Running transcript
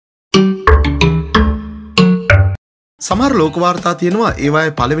සමහර ලෝක වාර්තා තියෙනවා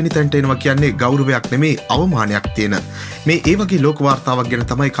ඒවායේ පළවෙනි තැනට එනවා කියන්නේ ගෞරවයක් නෙමේ අවමානයක් තියෙන. මේ ඒ වගේ ලෝක වාර්තාවක් ගැන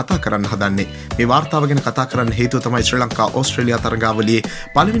තමයි කතා කරන්න හදන්නේ. මේ වාර්තාව ගැන කතා කරන්න හේතුව තමයි ශ්‍රී ලංකා ඕස්ට්‍රේලියා තරගාවලියේ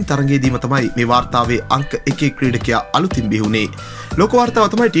පළවෙනි තරගයේදීම තමයි මේ වාර්තාවේ අංක 1 ක්‍රීඩකයා අලුතින් බිහුනේ. ලෝක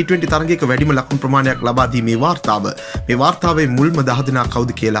වාර්තාව තමයි T20 තරගයක වැඩිම ලකුණු ප්‍රමාණයක් ලබා දී මේ වාර්තාව. මේ වාර්තාවේ මුල්ම 10 දෙනා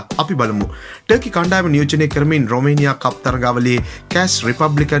කවුද කියලා අපි බලමු. ටර්කි කණ්ඩායම නියෝජනය කරමින් රොමේනියා කප් තරගාවලියේ කැස්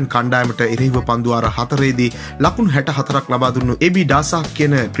රිපබ්ලිකන් කණ්ඩායමට එරෙහිව පන්දු වාර 4 දී ලකුණු 64ක් ලබා දුන්නු AB ඩාසා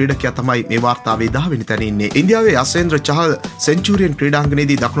කියන ක්‍රීඩකයා තමයි මේ වාර්තාවේ 10 වෙනි තැන ඉන්නේ. ඉන්දියාවේ යසේන්ද්‍ර චහල් සෙන්චුරියන්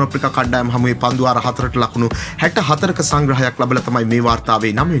ක්‍රීඩාංගණයේදී දකුණු අප්‍රිකා කණ්ඩායම හමුවේ පන්දු වාර 4ට ලකුණු 64ක සංග්‍රහයක් ලබලා තමයි මේ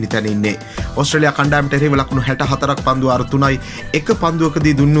වාර්තාවේ 9 වෙනි තැන ඉන්නේ. ඕස්ට්‍රේලියා කණ්ඩායමට එරෙහිව ලකුණු 64ක් පන්දු වාර 3යි එක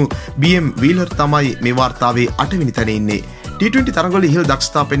පන්දුවකදී දුන්නු BM වීලර් තමයි මේ වාර්තාවේ 8 වෙනි තැන ඉන්නේ. T20 තරගවල ඉහළ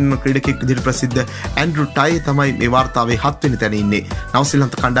දක්ෂතා පෙන්වන ක්‍රීඩකෙක් විදිහට ප්‍රසිද්ධ ඇන්ඩ්‍රු ටයි තමයි මේ වාර්තාවේ 7 වෙනි තැන ඉන්නේ.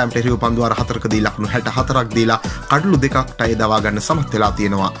 නවසීලන්ත කණ්ඩායමට එරෙහිව පන්දු වාර 4කදී ලකුණු 64ක් දීලා කඩලු දෙකක් ටයි දවා ගන්න සමත් වෙලා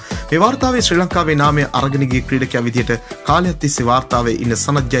තියෙනවා. මේ වාර්තාවේ ශ්‍රී ලංකාවේ නාමය අරගෙන ගිය ක්‍රීඩකයා විදිහට කාලයක් තිස්සේ වාර්තාවේ ඉන්න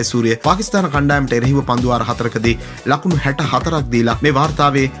සනත් ජයසූරිය පාකිස්තාන කණ්ඩායමට එරෙහිව පන්දු වාර 4කදී ලකුණු 64ක් දීලා මේ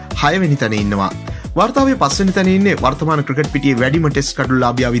වාර්තාවේ 6 වෙනි තැන ඉන්නවා. වාර්තාවේ 5 වෙනි තැන ඉන්නේ වර්තමාන ක්‍රිකට් පිටියේ වැඩිම ටෙස්ට්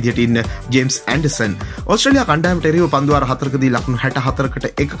කඩුලාභියා විදිහට ඉන්න ජේම්ස් ඇන්ඩර්සන්. ඕස්ට්‍රේලියා කණ්ඩායමට එරෙහිව පන්දු වාර 4කදී ලකුණු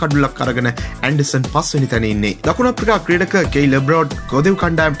 64කට එක කඩුලක් අරගෙන ඇන්ඩර්සන් 5 වෙනි තැන ඉන්නේ. දකුණු අප්‍රිකා ක්‍රීඩක කෙයි ලෙබ්‍රෝඩ් ගොදෙව්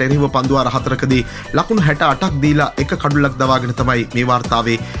කණ්ඩායමට එරෙහිව පන්දු වාර 4කදී ලකුණු 68ක් දීලා එක කඩුලක් දවාගෙන තමයි මේ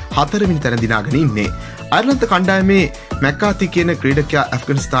වාර්තාවේ 4 වෙනි තැන දිනාගෙන ඉන්නේ. අයර්ලන්ත කණ්ඩායමේ මැකාති කියන ක්‍රීඩකයා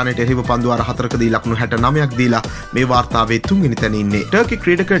ඇෆ්ගනිස්තානයට එරෙහිව පන්දු වාර 4කදී ලකුණු 69ක් දීලා මේ වාර්තාවේ 3 වෙනි තැන ඉන්නේ. ටර්කි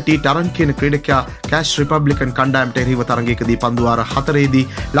ක්‍රීඩක ටී ටරන් කියන ක්‍රීඩකයා කැෂ් රිපබ්ලිකන් කණ්ඩායමට එරෙහිව තරගයකදී පන්දු වාර 4ේදී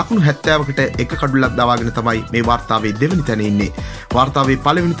ලකුණු 70කට එක කඩුලක් දවාගෙන තමයි මේ වාර්තාවේ 2 වෙනි තැන ඉන්නේ. වාර්තාවේ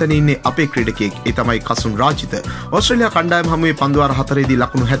 1 වෙනි තැන ඉන්නේ අපේ ක්‍රීඩකයෙක්. ඒ තමයි කසුන් රාජිත. ඕස්ට්‍රේලියා කණ්ඩායම හමුවේ පන්දු වාර 4ේදී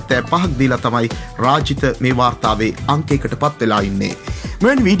ලකුණු 75ක් දීලා තමයි රාජිත මේ වාර්තාවේ අංක 1කටපත් වෙලා ඉන්නේ.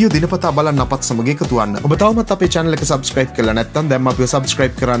 මෙවැනි වීඩියෝ දිනපතා බලන්න අපත් සමග එකතු වන්න. ඔබ තවමත් අපේ channel එක subscribe කරලා නැත්නම් දැන් අපිව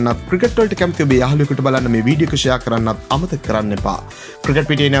subscribe කරන්නත් ක්‍රිකට් වලට කැමති ඔබේ යාළුවෙකුට බලන්න මේ වීඩියෝ එක share කරන්නත් අමතක කරන්න එපා. ක්‍රිකට්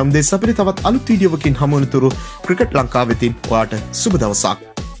පිටියේ නම් දෙස් අපිට තවත් අලුත් වීඩියෝවකින් හමු වෙනතුරු ක්‍රිකට් ලංකාව වෙතින් ඔයාට සුබ දවසක්.